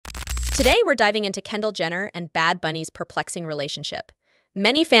Today, we're diving into Kendall Jenner and Bad Bunny's perplexing relationship.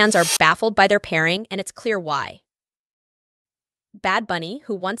 Many fans are baffled by their pairing, and it's clear why. Bad Bunny,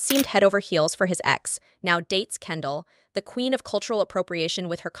 who once seemed head over heels for his ex, now dates Kendall, the queen of cultural appropriation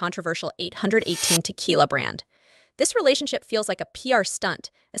with her controversial 818 tequila brand. This relationship feels like a PR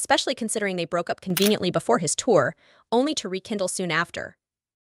stunt, especially considering they broke up conveniently before his tour, only to rekindle soon after.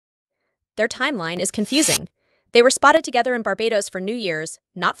 Their timeline is confusing. They were spotted together in Barbados for New Year's,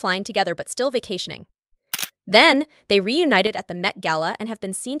 not flying together but still vacationing. Then, they reunited at the Met Gala and have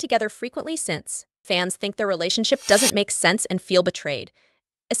been seen together frequently since. Fans think their relationship doesn't make sense and feel betrayed,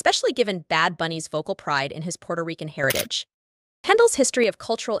 especially given Bad Bunny's vocal pride in his Puerto Rican heritage. Kendall's history of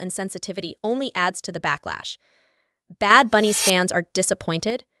cultural insensitivity only adds to the backlash. Bad Bunny's fans are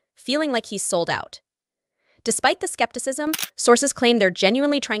disappointed, feeling like he's sold out. Despite the skepticism, sources claim they're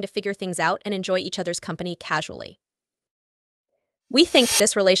genuinely trying to figure things out and enjoy each other's company casually. We think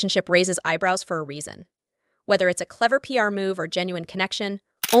this relationship raises eyebrows for a reason. Whether it's a clever PR move or genuine connection,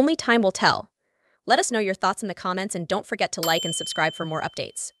 only time will tell. Let us know your thoughts in the comments and don't forget to like and subscribe for more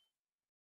updates.